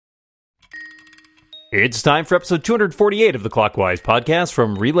It's time for episode 248 of the Clockwise podcast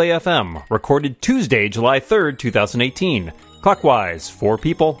from Relay FM, recorded Tuesday, July 3rd, 2018. Clockwise, 4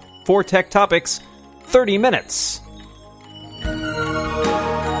 people, 4 tech topics, 30 minutes.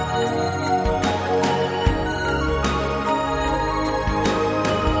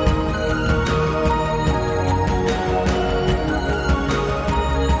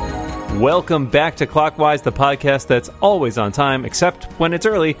 Welcome back to Clockwise, the podcast that's always on time, except when it's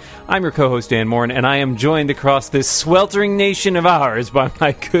early. I'm your co-host, Dan Morin, and I am joined across this sweltering nation of ours by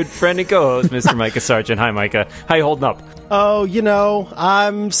my good friend and co-host, Mr. Micah Sargent. Hi, Micah. How you holding up? Oh, you know,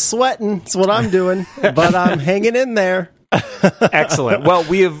 I'm sweating. That's what I'm doing, but I'm hanging in there. Excellent. Well,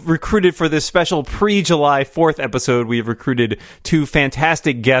 we have recruited for this special pre-July 4th episode. We have recruited 2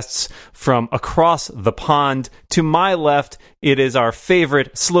 fantastic guests from across the pond. To my left, it is our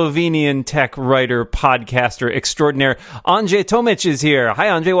favorite Slovenian tech writer, podcaster extraordinaire, Andrzej Tomic is here. Hi,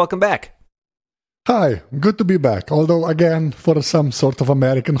 Andrzej. Welcome back. Hi, good to be back. Although, again, for some sort of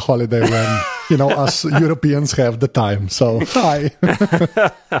American holiday when, you know, us Europeans have the time. So, hi.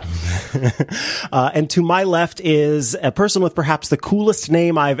 And to my left is a person with perhaps the coolest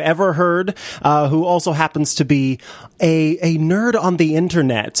name I've ever heard, who also happens to be a nerd on the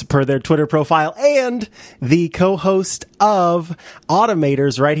internet, per their Twitter profile, and the co-host of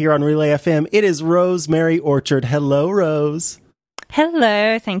Automators right here on Relay FM. It is Rosemary Orchard. Hello, Rose.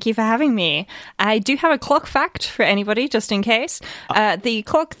 Hello, thank you for having me. I do have a clock fact for anybody, just in case. The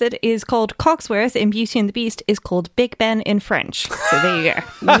clock that is called Cogsworth in Beauty and the Beast is called Big Ben in French. So there you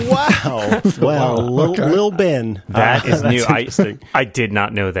go. Wow. Well, Lil Ben. That is new. I did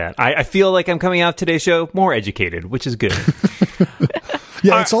not know that. I feel like I'm coming out today's show more educated, which is good.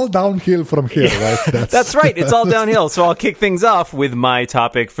 Yeah, it's all downhill from here, right? That's right. It's all downhill. So I'll kick things off with my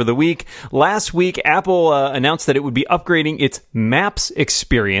topic for the week. Last week, Apple announced that it would be upgrading its Maps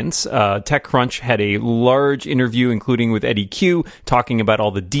experience. TechCrunch had a large interview, including with Eddie Q, talking about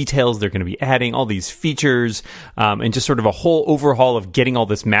all the details they're going to be adding, all these features, and just sort of a whole overhaul of getting all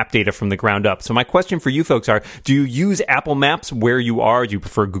this map data from the ground up. So my question for you folks are, do you use Apple Maps where you are? Do you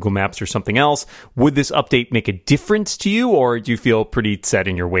prefer Google Maps or something else? Would this update make a difference to you, or do you feel pretty set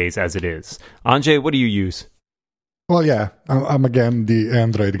in your ways as it is? Andrzej, what do you use? Well, yeah, I'm again the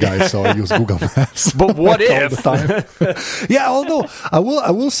Android guy, so I use Google Maps. But what if? All the time. Yeah, although I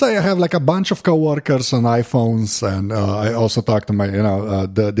will say I have like a bunch of coworkers on iPhones, and I also talk to my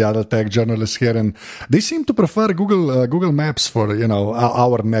the other tech journalists here, and they seem to prefer Google Maps for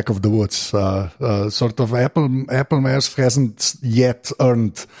our neck of the woods. Sort of Apple Maps hasn't yet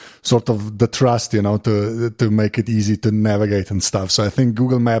earned sort of the trust, to make it easy to navigate and stuff. So I think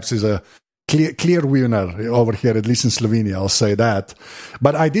Google Maps is a clear winner over here, at least in Slovenia, I'll say that.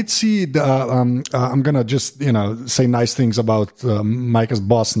 But I did see, I'm going to just, say nice things about Micah's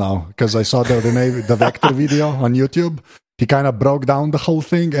boss now, because I saw the Vector video on YouTube. He kind of broke down the whole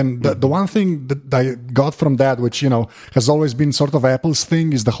thing. And the one thing that I got from that, which, has always been sort of Apple's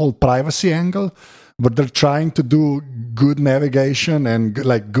thing, is the whole privacy angle. But they're trying to do good navigation and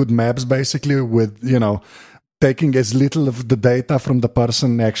like good maps, basically, with, taking as little of the data from the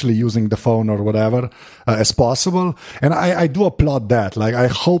person actually using the phone or whatever as possible. And I do applaud that. Like, I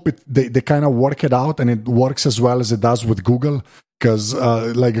hope they kind of work it out and it works as well as it does with Google. Because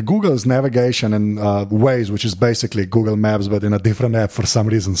like Google's navigation and Waze, which is basically Google Maps but in a different app for some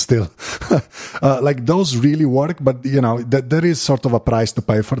reason still, like those really work. But there is sort of a price to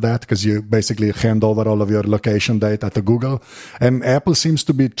pay for that, because you basically hand over all of your location data to Google, and Apple seems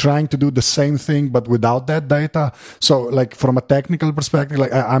to be trying to do the same thing but without that data. So like from a technical perspective,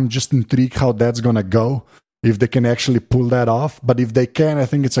 like I'm just intrigued how that's gonna go, if they can actually pull that off. But if they can, I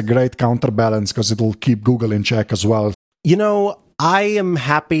think it's a great counterbalance, because it will keep Google in check as well. I am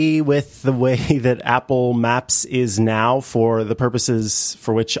happy with the way that Apple Maps is now for the purposes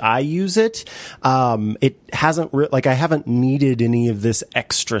for which I use it. It hasn't I haven't needed any of this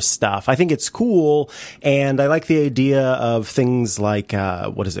extra stuff. I think it's cool, and I like the idea of things like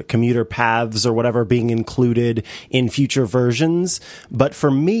commuter paths or whatever being included in future versions. But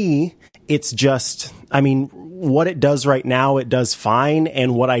for me, it's just, what it does right now, it does fine.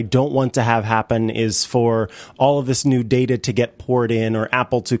 And what I don't want to have happen is for all of this new data to get poured in, or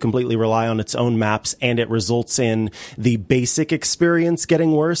Apple to completely rely on its own maps, and it results in the basic experience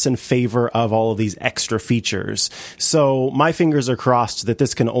getting worse in favor of all of these extra features. So my fingers are crossed that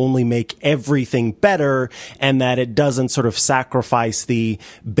this can only make everything better, and that it doesn't sort of sacrifice the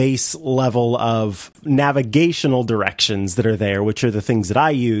base level of navigational directions that are there, which are the things that I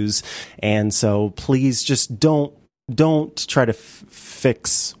use. And so please just don't try to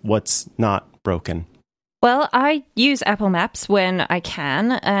fix what's not broken. Well, I use Apple Maps when I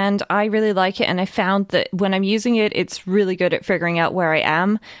can, and I really like it. And I found that when I'm using it, it's really good at figuring out where I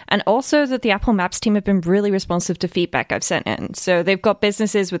am. And also that the Apple Maps team have been really responsive to feedback I've sent in. So they've got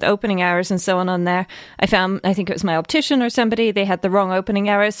businesses with opening hours and so on there. I think it was my optician or somebody, they had the wrong opening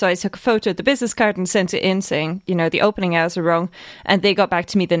hours. So I took a photo of the business card and sent it in saying, the opening hours are wrong. And they got back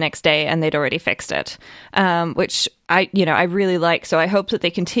to me the next day and they'd already fixed it, which I really like. So I hope that they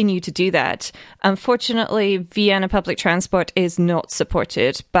continue to do that. Unfortunately, Vienna public transport is not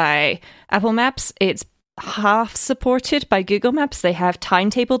supported by Apple Maps. It's half supported by Google Maps. They have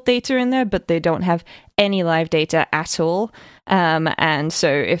timetable data in there, but they don't have any live data at all. And so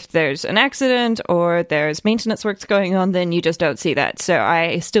if there's an accident or there's maintenance works going on, then you just don't see that. So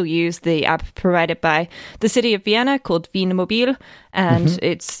I still use the app provided by the city of Vienna called Wien Mobil, and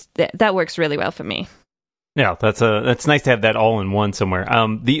that works really well for me. Yeah, that's nice to have that all in one somewhere.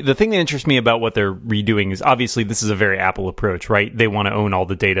 The thing that interests me about what they're redoing is obviously this is a very Apple approach, right? They want to own all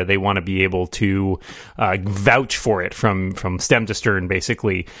the data. They want to be able to vouch for it from stem to stern,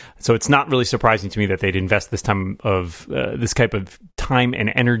 basically. So it's not really surprising to me that they'd invest this type of time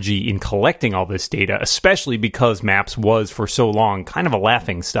and energy in collecting all this data, especially because Maps was for so long kind of a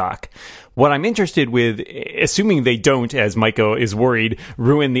laughing stock. What I'm interested with, assuming they don't, as Maiko is worried,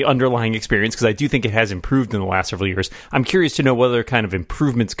 ruin the underlying experience, because I do think it has improved in the last several years, I'm curious to know whether kind of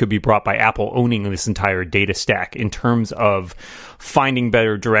improvements could be brought by Apple owning this entire data stack in terms of finding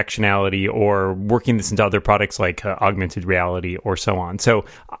better directionality or working this into other products like augmented reality or so on. So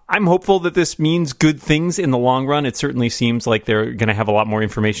I'm hopeful that this means good things in the long run. It certainly seems like they're going to have a lot more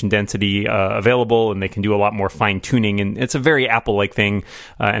information density available, and they can do a lot more fine-tuning, and it's a very Apple-like thing.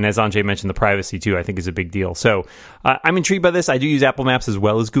 And as Anjay mentioned, the privacy, too, I think is a big deal. So I'm intrigued by this. I do use Apple Maps as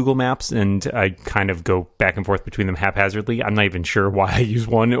well as Google Maps, and I kind of go back and forth between them haphazardly. I'm not even sure why I use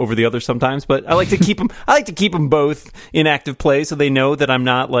one over the other sometimes, but I like to keep them. I like to keep them both in active play, so they know that I'm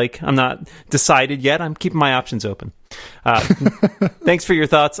not decided yet. I'm keeping my options open. Thanks for your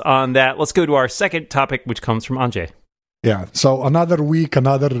thoughts on that. Let's go to our second topic, which comes from Anjay. Yeah, so another week,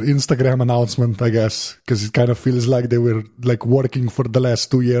 another Instagram announcement, I guess, because it kind of feels like they were like working for the last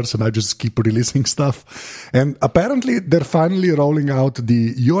 2 years and I just keep releasing stuff. And apparently they're finally rolling out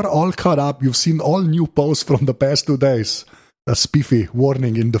you're all caught up, you've seen all new posts from the past 2 days. A spiffy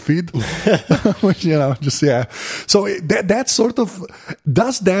warning in the feed. So that sort of,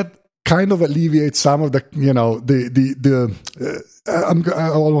 does that kind of alleviate some of the, I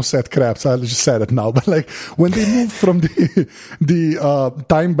almost said crap, so I just said it now. But like when they moved from the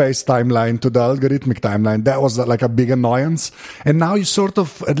time-based timeline to the algorithmic timeline, that was like a big annoyance. And now you sort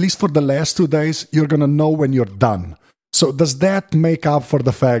of, at least for the last 2 days, you're going to know when you're done. So does that make up for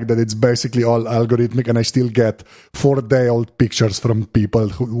the fact that it's basically all algorithmic and I still get 4-day-old pictures from people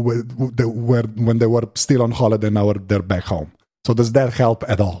when they were still on holiday, now they're back home? So does that help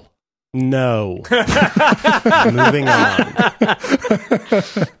at all? No. Moving on.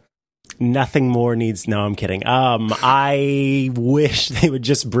 Nothing more needs... No, I'm kidding. I wish they would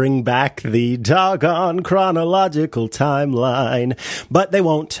just bring back the doggone chronological timeline, but they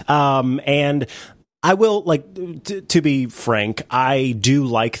won't. And I will, to be frank, I do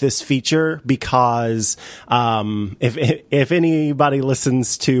like this feature because if anybody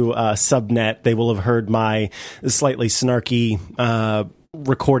listens to Subnet, they will have heard my slightly snarky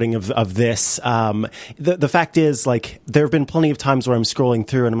recording of this. The fact is, there have been plenty of times where I'm scrolling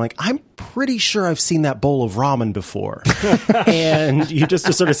through and I'm like, I'm pretty sure I've seen that bowl of ramen before. And you just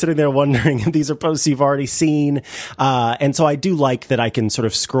are sort of sitting there wondering if these are posts you've already seen. And so I do like that I can sort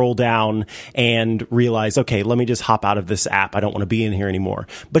of scroll down and realize, okay, let me just hop out of this app. I don't want to be in here anymore.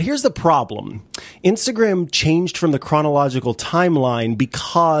 But here's the problem. Instagram changed from the chronological timeline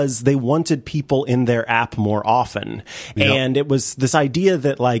because they wanted people in their app more often. Yep. And it was this idea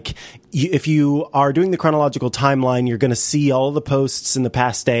that if you are doing the chronological timeline, you're going to see all the posts in the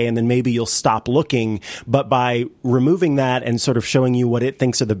past day and then maybe you'll stop looking. But by removing that and sort of showing you what it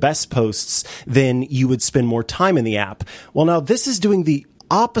thinks are the best posts, then you would spend more time in the app. Well, now this is doing the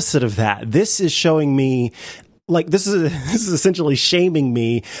opposite of that. This is showing me this is essentially shaming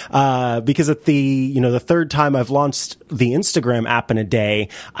me, because at the third time I've launched the Instagram app in a day,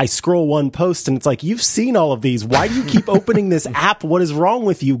 I scroll one post and it's like, you've seen all of these. Why do you keep opening this app? What is wrong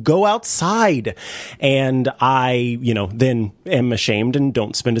with you? Go outside. And I, then am ashamed and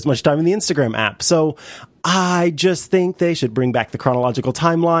don't spend as much time in the Instagram app. So I just think they should bring back the chronological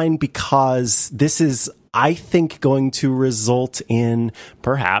timeline, because this is, I think, going to result in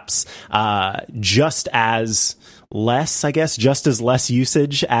perhaps just as less, I guess, just as less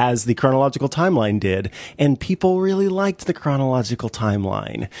usage as the chronological timeline did. And people really liked the chronological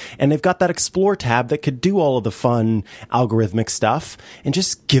timeline. And they've got that Explore tab that could do all of the fun algorithmic stuff and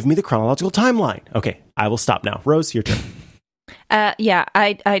just give me the chronological timeline. Okay, I will stop now. Rose, your turn. Yeah,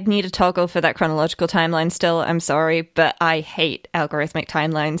 I'd need a toggle for that chronological timeline still. I'm sorry, but I hate algorithmic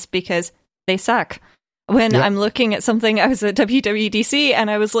timelines because they suck. When I'm looking at something, I was at WWDC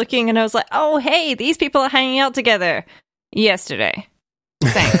and I was looking and I was like, oh, hey, these people are hanging out together yesterday.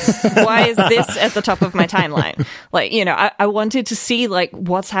 Thanks. Why is this at the top of my timeline? Like, you know, I wanted to see like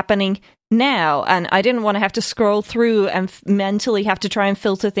what's happening now, and I didn't want to have to scroll through and mentally have to try and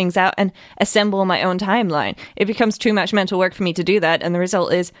filter things out and assemble my own timeline. It becomes too much mental work for me to do that, and the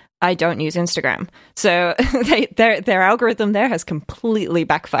result is I don't use Instagram. So their algorithm there has completely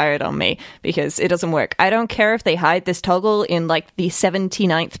backfired on me because it doesn't work. I don't care if they hide this toggle in like the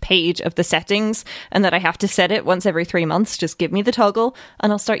 79th page of the settings and that I have to set it once every 3 months. Just give me the toggle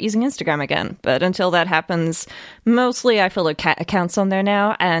and I'll start using Instagram again. But until that happens, mostly I follow cat accounts on there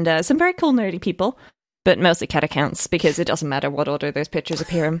now and some very cool nerdy people, but mostly cat accounts because it doesn't matter what order those pictures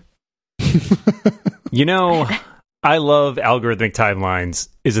appear in. You know, I love algorithmic timelines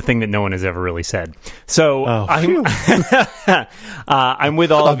is a thing that no one has ever really said. So I'm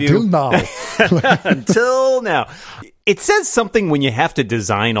with all of you. Until now. Until now. It says something when you have to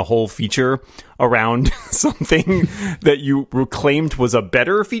design a whole feature around something that you claimed was a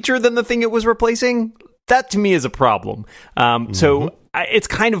better feature than the thing it was replacing. That to me is a problem. So it's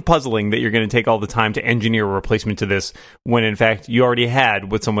kind of puzzling that you're going to take all the time to engineer a replacement to this when, in fact, you already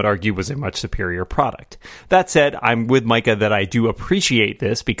had what some would argue was a much superior product. That said, I'm with Micah that I do appreciate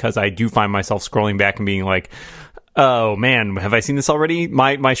this because I do find myself scrolling back and being like, oh man, have I seen this already?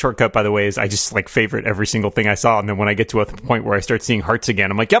 My shortcut, by the way, is I just like favorite every single thing I saw, and then when I get to a point where I start seeing hearts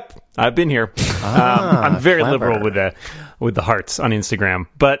again, I'm like, yep, I've been here. I'm very clever. liberal with the hearts on Instagram,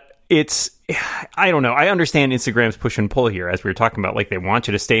 but I don't know. I understand Instagram's push and pull here, as we were talking about, like they want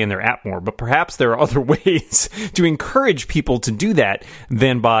you to stay in their app more, but perhaps there are other ways to encourage people to do that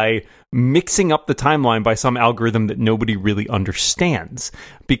than by mixing up the timeline by some algorithm that nobody really understands.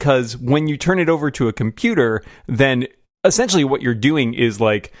 Because when you turn it over to a computer, then essentially what you're doing is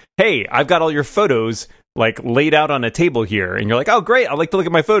like, hey, I've got all your photos like laid out on a table here, and you're like, oh great, I like to look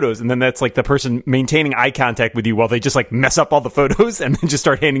at my photos, and then that's like the person maintaining eye contact with you while they just like mess up all the photos and then just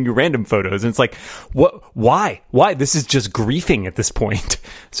start handing you random photos, and it's like, what, why this is just griefing at this point.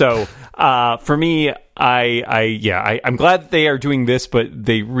 So for me, I'm glad that they are doing this, but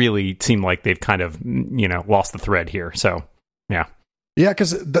they really seem like they've kind of, you know, lost the thread here. So Yeah,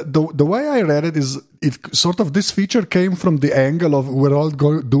 because the way I read it is, it sort of, this feature came from the angle of we're all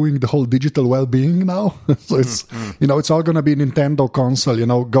doing the whole digital well-being now. So it's, you know, it's all going to be Nintendo console, you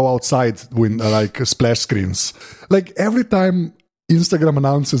know, go outside with like splash screens. Like every time Instagram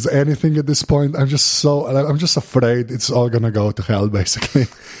announces anything at this point, I'm just afraid it's all gonna go to hell. Basically,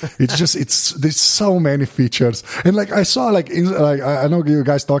 there's so many features, and like I saw, I know you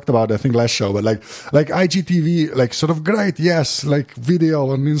guys talked about it, I think last show, but like IGTV, like sort of great, yes, like video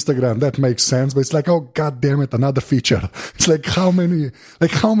on Instagram, that makes sense, but it's like, oh god damn it, another feature. It's like how many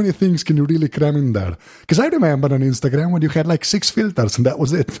things can you really cram in there? Because I remember on Instagram when you had like 6 filters and that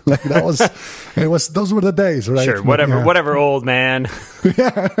was it. Like those were the days, right? Sure, whatever, old man. 6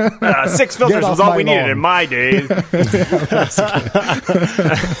 filters was all we needed in my days.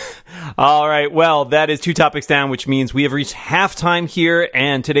 All right, well, that is 2 topics down, which means we have reached halftime here,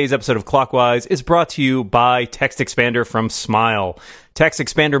 and today's episode of Clockwise is brought to you by Text Expander from Smile. Text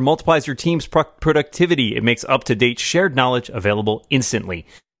Expander multiplies your team's productivity. It makes up-to-date shared knowledge available instantly.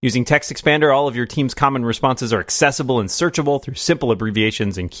 Using Text Expander, all of your team's common responses are accessible and searchable through simple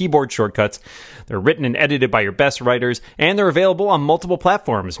abbreviations and keyboard shortcuts. They're written and edited by your best writers, and they're available on multiple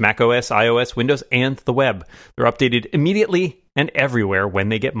platforms, macOS, iOS, Windows, and the web. They're updated immediately and everywhere when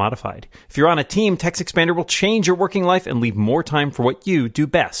they get modified. If you're on a team, Text Expander will change your working life and leave more time for what you do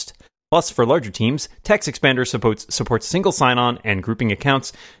best. Plus, for larger teams, Text Expander supports single sign-on and grouping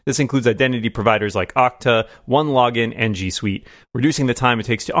accounts. This includes identity providers like Okta, OneLogin, and G Suite, reducing the time it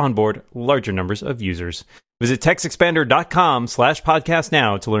takes to onboard larger numbers of users. Visit TextExpander.com/podcast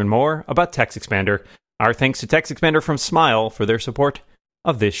now to learn more about Text Expander. Our thanks to Text Expander from Smile for their support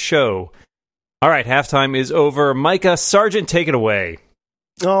of this show. All right, halftime is over. Micah Sargent, take it away.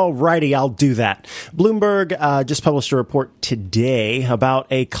 Alrighty, I'll do that. Bloomberg just published a report today about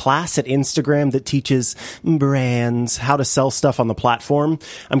a class at Instagram that teaches brands how to sell stuff on the platform.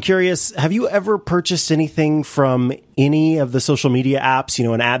 I'm curious, have you ever purchased anything from any of the social media apps, you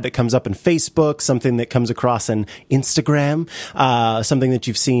know, an ad that comes up in Facebook, something that comes across in Instagram, something that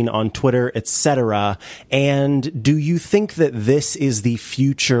you've seen on Twitter, etc. And do you think that this is the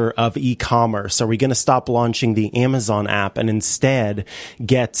future of e-commerce? Are we going to stop launching the Amazon app and instead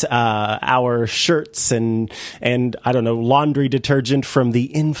get our shirts and I don't know, laundry detergent from the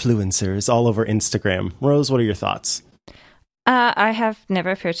influencers all over Instagram? Rose, what are your thoughts? I have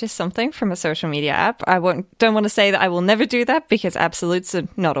never purchased something from a social media app. Don't want to say that I will never do that because absolutes are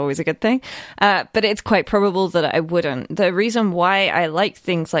not always a good thing. But it's quite probable that I wouldn't. The reason why I like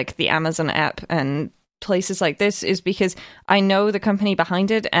things like the Amazon app and places like this is because I know the company behind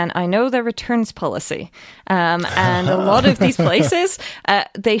it and I know their returns policy. And a lot of these places,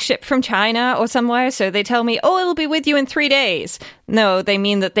 they ship from China or somewhere. So they tell me, oh, it'll be with you in 3 days. No, they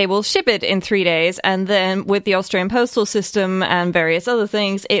mean that they will ship it in 3 days. And then with the Austrian postal system and various other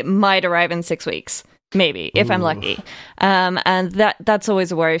things, it might arrive in 6 weeks. Maybe, if I'm lucky. And that's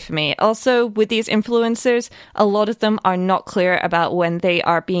always a worry for me. Also, with these influencers, a lot of them are not clear about when they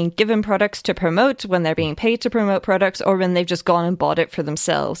are being given products to promote, when they're being paid to promote products, or when they've just gone and bought it for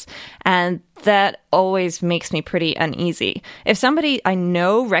themselves. And that always makes me pretty uneasy. If somebody I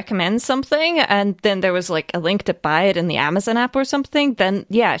know recommends something and then there was like a link to buy it in the Amazon app or something, then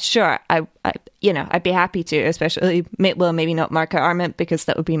yeah, sure, I'd be happy to, especially, well, maybe not Marco Arment because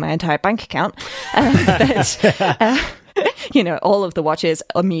that would be my entire bank account. But, all of the watches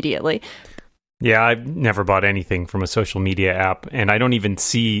immediately. Yeah, I've never bought anything from a social media app, and I don't even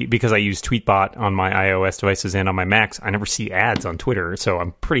see, because I use Tweetbot on my iOS devices and on my Macs, I never see ads on Twitter, so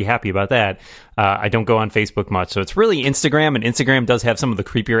I'm pretty happy about that. I don't go on Facebook much, so it's really Instagram, and Instagram does have some of the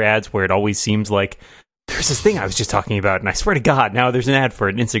creepier ads where it always seems like, there's this thing I was just talking about, and I swear to God, now there's an ad for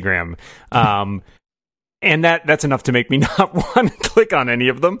it on Instagram. And that's enough to make me not want to click on any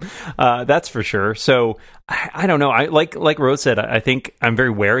of them. That's for sure. So I don't know. I like Rose said, I think I'm very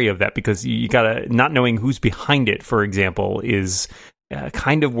wary of that because you gotta, not knowing who's behind it, for example, is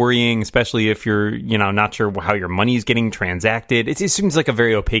kind of worrying, especially if you're, not sure how your money is getting transacted. It seems like a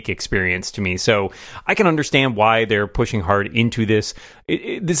very opaque experience to me. So I can understand why they're pushing hard into this.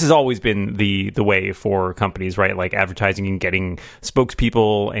 This has always been the way for companies, right? Like advertising and getting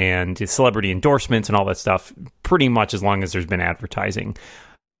spokespeople and celebrity endorsements and all that stuff, pretty much as long as there's been advertising.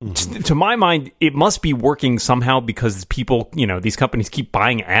 Mm-hmm. To my mind, it must be working somehow because people, these companies keep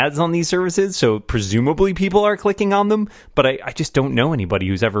buying ads on these services, so presumably people are clicking on them, but I just don't know anybody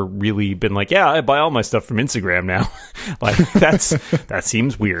who's ever really been like, yeah, I buy all my stuff from Instagram now. Like, that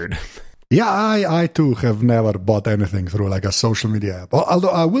seems weird. Yeah, I too have never bought anything through like a social media app. Although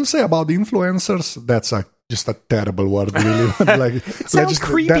I will say about influencers, that's just a terrible word, really. Like, sounds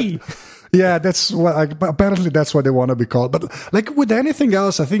creepy. Yeah, that's what. Apparently, that's what they want to be called. But like with anything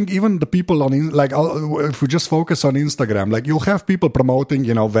else, I think even the people on if we just focus on Instagram, like you'll have people promoting,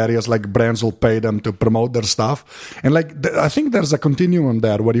 various like brands will pay them to promote their stuff, and like I think there's a continuum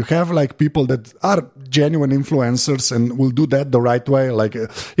there where you have like people that are genuine influencers and will do that the right way, like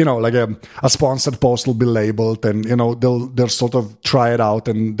like a sponsored post will be labeled, and they'll sort of try it out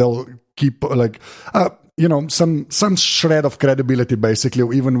and they'll keep like. Some shred of credibility,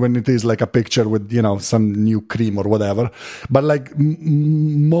 basically, even when it is like a picture with, some new cream or whatever. But like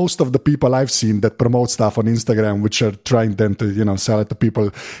most of the people I've seen that promote stuff on Instagram, which are trying then to, sell it to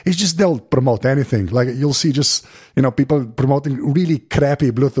people, it's just they'll promote anything. Like you'll see just, people promoting really crappy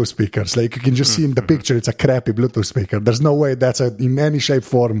Bluetooth speakers. Like you can just see in the picture, it's a crappy Bluetooth speaker. There's no way that's in any shape,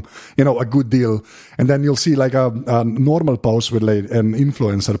 form, a good deal. And then you'll see like a normal post with like an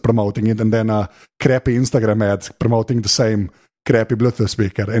influencer promoting it and then a crappy Instagram ad promoting the same crappy Bluetooth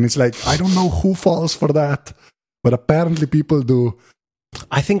speaker. And it's like, I don't know who falls for that, but apparently people do.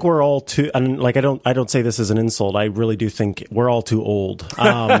 I think we're all too, and like I don't say this as an insult. I really do think we're all too old.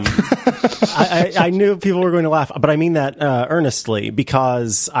 I knew people were going to laugh, but I mean that earnestly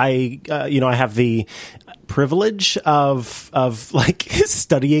because I have the privilege of like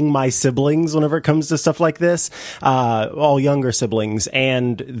studying my siblings whenever it comes to stuff like this, all younger siblings,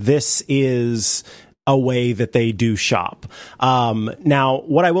 and this is a way that they do shop. Now,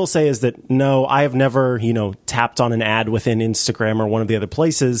 what I will say is that no, I have never, tapped on an ad within Instagram or one of the other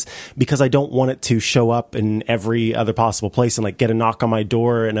places because I don't want it to show up in every other possible place and like get a knock on my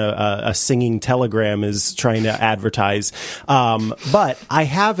door and a singing telegram is trying to advertise. But I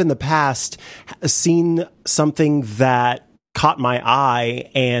have in the past seen something that caught my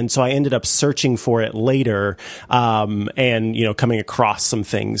eye, and so I ended up searching for it later, and coming across some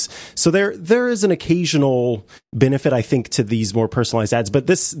things. So there is an occasional benefit, I think, to these more personalized ads, but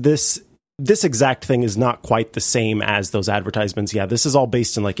this this exact thing is not quite the same as those advertisements. Yeah, this is all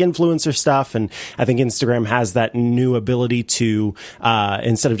based in like influencer stuff. And I think Instagram has that new ability to,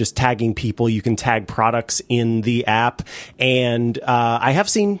 instead of just tagging people, you can tag products in the app. And I have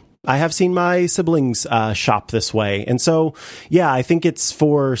seen my siblings shop this way. And so, yeah, I think it's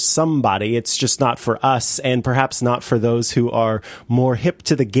for somebody. It's just not for us, and perhaps not for those who are more hip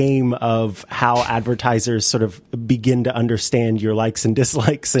to the game of how advertisers sort of begin to understand your likes and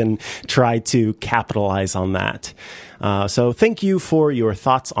dislikes and try to capitalize on that. So thank you for your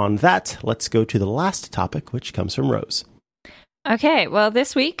thoughts on that. Let's go to the last topic, which comes from Rose. Okay, well,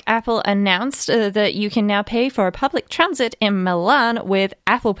 this week, Apple announced that you can now pay for public transit in Milan with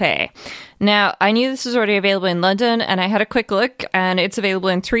Apple Pay. Now, I knew this was already available in London, and I had a quick look, and it's available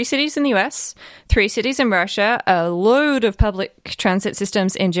in 3 cities in the US, 3 cities in Russia, a load of public transit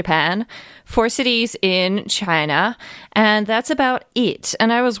systems in Japan, 4 cities in China, and that's about it.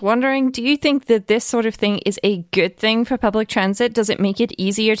 And I was wondering, do you think that this sort of thing is a good thing for public transit? Does it make it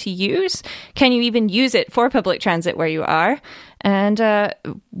easier to use? Can you even use it for public transit where you are? And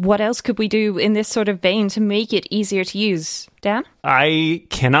what else could we do in this sort of vein to make it easier to use? Dan? I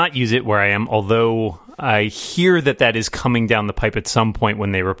cannot use it where I am, although I hear that is coming down the pipe at some point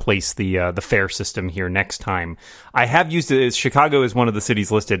when they replace the fare system here next time. I have used it. Chicago is one of the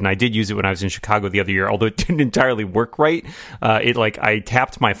cities listed, and I did use it when I was in Chicago the other year, although it didn't entirely work right. I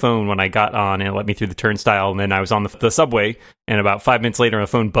tapped my phone when I got on, and it let me through the turnstile, and then I was on the subway, and about 5 minutes later, my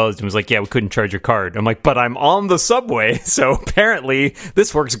phone buzzed and was like, yeah, we couldn't charge your card. I'm like, but I'm on the subway, so apparently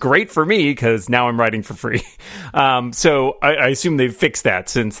this works great for me because now I'm riding for free. So I assume they've fixed that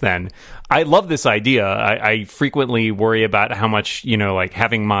since then. I love this idea. I frequently worry about how much, like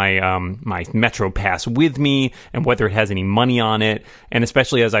having my my Metro Pass with me and whether it has any money on it. And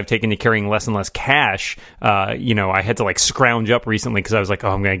especially as I've taken to carrying less and less cash, I had to like scrounge up recently because I was like, oh,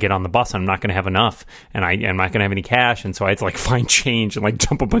 I'm going to get on the bus and I'm not going to have enough. And I'm not going to have any cash. And so I had to like find change and like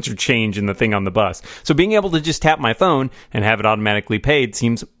dump a bunch of change in the thing on the bus. So being able to just tap my phone and have it automatically paid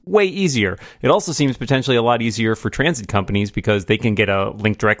seems way easier. It also seems potentially a lot easier for transit companies because they can get a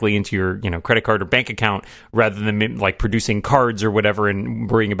link directly into your, credit card or bank account rather than like producing cards or whatever and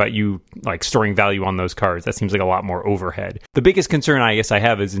worrying about you like storing value on those cards. That seems like a lot more overhead. The biggest concern I guess I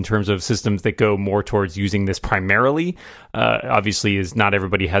have is in terms of systems that go more towards using this primarily. Obviously, is not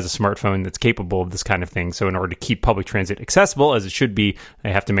everybody has a smartphone that's capable of this kind of thing. So in order to keep public transit accessible as it should be,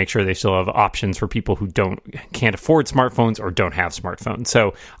 they have to make sure they still have options for people who can't afford smartphones or don't have smartphones.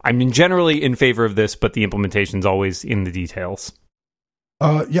 So I'm generally in favor of this, but the implementation's always in the details.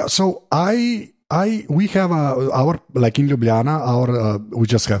 So we have our, like in Ljubljana, we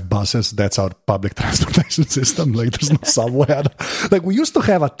just have buses. That's our public transportation system. Like there's no subway. Like we used to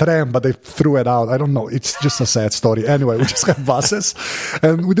have a tram, but they threw it out. I don't know. It's just a sad story. Anyway, we just have buses,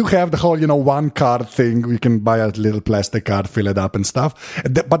 and we do have the whole, one card thing. We can buy a little plastic card, fill it up and stuff.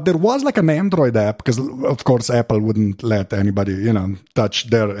 But there was like an Android app because of course Apple wouldn't let anybody, touch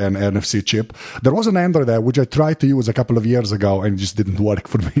their NFC chip. There was an Android app which I tried to use a couple of years ago and it just didn't work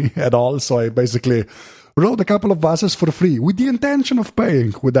for me at all. So I basically rode a couple of buses for free with the intention of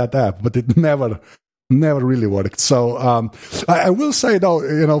paying with that app, but it never really worked. So I will say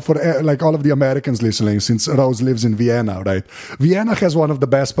though, for like all of the Americans listening, since Rose lives in Vienna, right? Vienna has one of the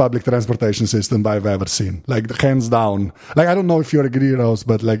best public transportation systems I've ever seen, like hands down. Like I don't know if you agree, Rose,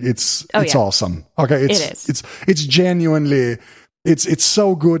 but like it's awesome. Okay, it's genuinely. It's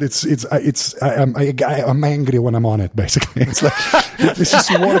so good. I'm angry when I'm on it. Basically, it's like it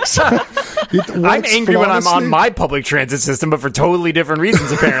just works. I'm angry when I'm on my public transit system, but for totally different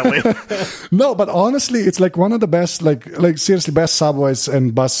reasons, apparently. No, but honestly, it's like one of the best, like seriously best subways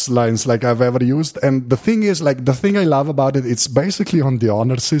and bus lines like I've ever used. And the thing is, like the thing I love about it, it's basically on the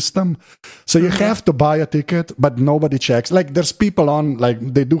honor system. So you have to buy a ticket, but nobody checks. Like there's people on, like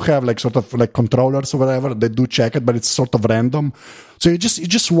they do have like sort of like controllers or whatever. They do check it, but it's sort of random. So you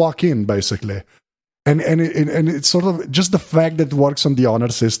just walk in basically. And it's sort of just the fact that it works on the honor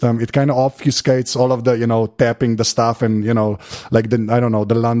system. It kind of obfuscates all of the, tapping the stuff and, like the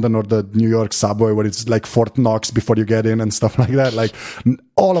London or the New York subway where it's like Fort Knox before you get in and stuff like that. Like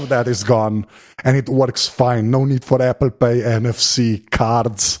all of that is gone and it works fine. No need for Apple Pay, NFC,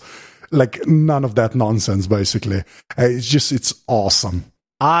 cards, like none of that nonsense basically. It's awesome.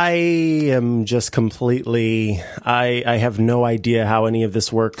 I am just completely, I have no idea how any of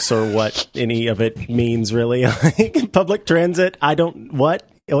this works or what any of it means really. Like public transit,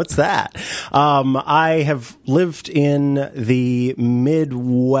 what's that? I have lived in the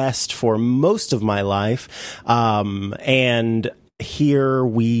Midwest for most of my life. And here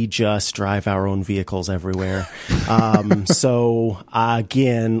we just drive our own vehicles everywhere. So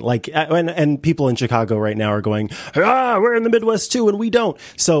again, like, and people in Chicago right now are going, we're in the Midwest too, and we don't.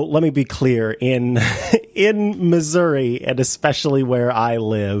 So let me be clear, in Missouri, and especially where I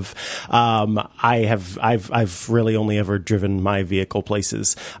live, I've really only ever driven my vehicle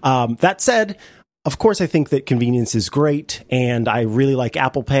places. That said, of course, I think that convenience is great, and I really like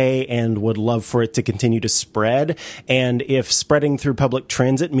Apple Pay and would love for it to continue to spread. And if spreading through public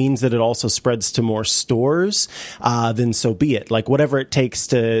transit means that it also spreads to more stores, then so be it. Like, whatever it takes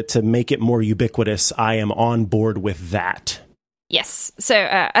to make it more ubiquitous, I am on board with that. Yes. So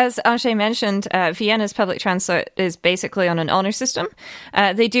as Ajay mentioned, Vienna's public transport is basically on an honor system.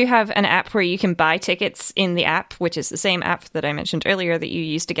 They do have an app where you can buy tickets in the app, which is the same app that I mentioned earlier that you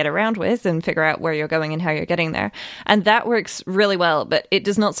use to get around with and figure out where you're going and how you're getting there. And that works really well, but it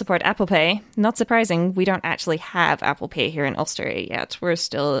does not support Apple Pay. Not surprising, we don't actually have Apple Pay here in Austria yet. We're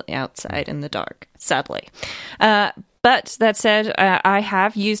still outside in the dark, sadly. But that said, I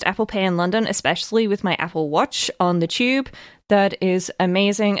have used Apple Pay in London, especially with my Apple Watch on the tube. That is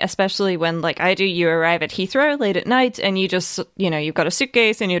amazing, especially when, like I do, you arrive at Heathrow late at night and you just, you've got a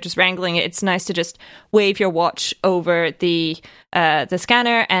suitcase and you're just wrangling it. It's nice to just wave your watch over the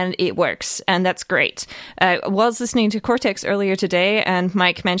scanner and it works. And that's great. I was listening to Cortex earlier today and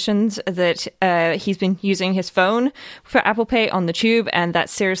Mike mentioned that he's been using his phone for Apple Pay on the tube, and that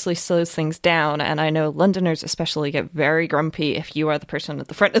seriously slows things down. And I know Londoners especially get very grumpy if you are the person at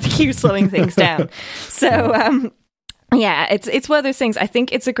the front of the queue slowing things down. So, yeah, it's one of those things. I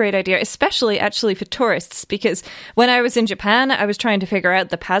think it's a great idea, especially actually for tourists, because when I was in Japan, I was trying to figure out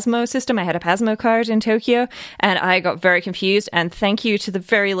the Pasmo system. I had a Pasmo card in Tokyo, and I got very confused. And thank you to the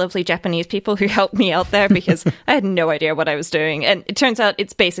very lovely Japanese people who helped me out there, because I had no idea what I was doing. And it turns out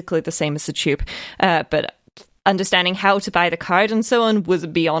it's basically the same as the tube, but understanding how to buy the card and so on was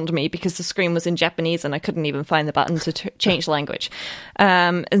beyond me, because the screen was in Japanese and I couldn't even find the button to change language.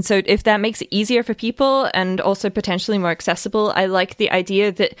 And so if that makes it easier for people and also potentially more accessible, I like the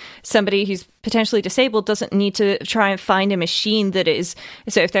idea that somebody who's potentially disabled doesn't need to try and find a machine that is,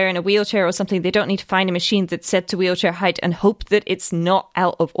 so if they're in a wheelchair or something, they don't need to find a machine that's set to wheelchair height and hope that it's not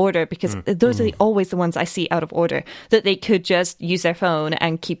out of order, because those are always the ones I see out of order, that they could just use their phone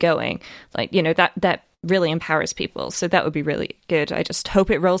and keep going. Like, that really empowers people. So that would be really good. I just hope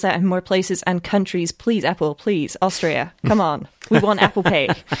it rolls out in more places and countries. Please, Apple, please. Austria, come on. We want Apple Pay.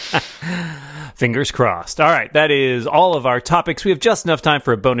 Fingers crossed. All right, that is all of our topics. We have just enough time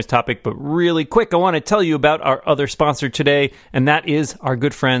for a bonus topic, but really quick, I want to tell you about our other sponsor today, and that is our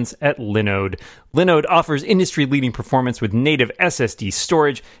good friends at Linode. Linode offers industry-leading performance with native SSD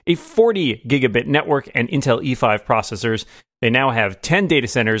storage, a 40 gigabit network, and Intel E5 processors. They now have 10 data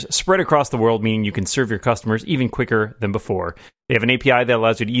centers spread across the world, meaning you can serve your customers even quicker than before. They have an API that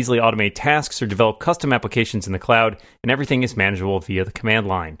allows you to easily automate tasks or develop custom applications in the cloud, and everything is manageable via the command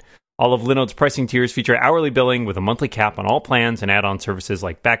line. All of Linode's pricing tiers feature hourly billing with a monthly cap on all plans and add-on services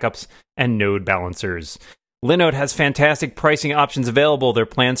like backups and node balancers. Linode has fantastic pricing options available. Their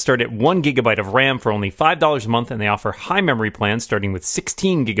plans start at 1 gigabyte of RAM for only $5 a month, and they offer high memory plans starting with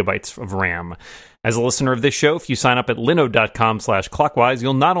 16 gigabytes of RAM. As a listener of this show, if you sign up at linode.com/clockwise,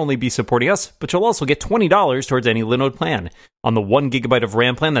 you'll not only be supporting us, but you'll also get $20 towards any Linode plan. On the 1 gigabyte of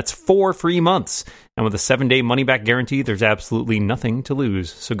RAM plan, that's 4 free months. And with a 7-day money-back guarantee, there's absolutely nothing to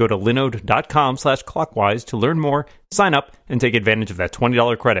lose. So go to linode.com/clockwise to learn more, sign up, and take advantage of that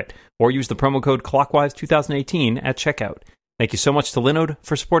 $20 credit. Or use the promo code Clockwise2018 at checkout. Thank you so much to Linode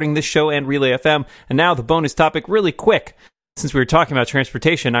for supporting this show and Relay FM. And now the bonus topic, really quick. Since we were talking about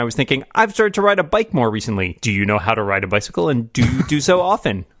transportation, I was thinking, I've started to ride a bike more recently. Do you know how to ride a bicycle, and do you do so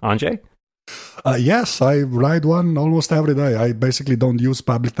often? Anjay? Yes, I ride one almost every day. I basically don't use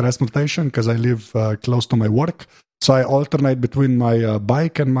public transportation because I live close to my work. So I alternate between my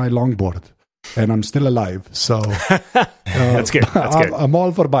bike and my longboard. And I'm still alive. So that's good. That's good. I'm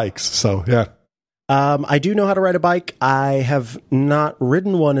all for bikes. So, yeah. I do know how to ride a bike. I have not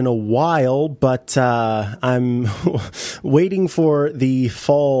ridden one in a while, but I'm waiting for the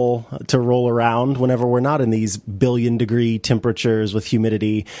fall to roll around whenever we're not in these billion-degree temperatures with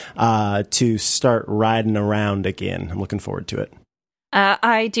humidity to start riding around again. I'm looking forward to it.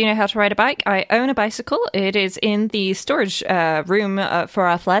 I do know how to ride a bike. I own a bicycle. It is in the storage room for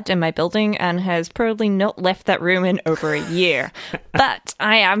our flat in my building and has probably not left that room in over a year. But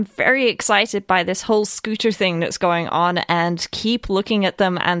I am very excited by this whole scooter thing that's going on and keep looking at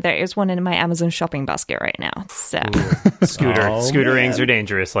them. And there is one in my Amazon shopping basket right now. So Scooter rings are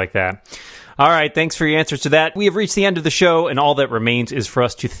dangerous like that. All right, thanks for your answers to that. We have reached the end of the show, and all that remains is for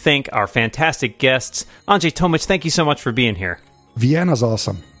us to thank our fantastic guests. Anjay Tomic, thank you so much for being here. Vienna's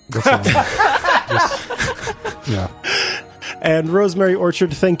awesome. That's all. Yeah. And Rosemary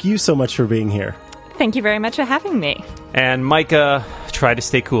Orchard, thank you so much for being here. Thank you very much for having me. And Micah, try to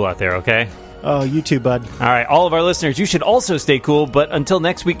stay cool out there, okay? Oh, you too, bud. All right, all of our listeners, you should also stay cool, but until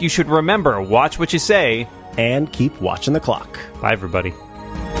next week, you should remember, watch what you say. And keep watching the clock. Bye, everybody.